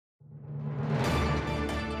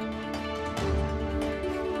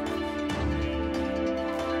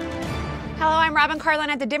Hello, I'm Robin Carlin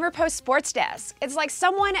at the Denver Post Sports Desk. It's like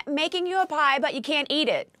someone making you a pie, but you can't eat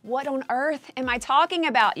it. What on earth am I talking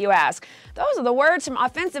about, you ask? Those are the words from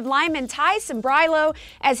offensive lineman Ty Sambrailo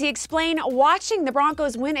as he explained watching the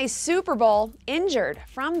Broncos win a Super Bowl injured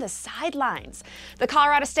from the sidelines. The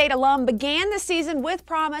Colorado State alum began the season with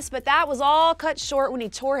promise, but that was all cut short when he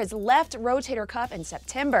tore his left rotator cuff in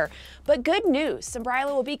September. But good news,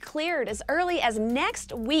 Sambrailo will be cleared as early as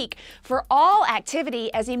next week for all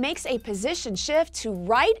activity as he makes a position shift to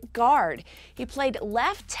right guard. He played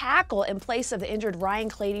left tackle in place of the injured Ryan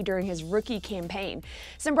Clady during his rookie campaign.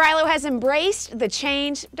 Sambrailo has embraced the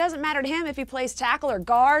change. It doesn't matter to him if he plays tackle or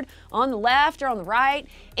guard, on the left or on the right.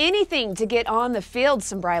 Anything to get on the field,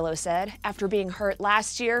 Sambrailo said. After being hurt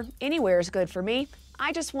last year, anywhere is good for me.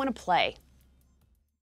 I just want to play.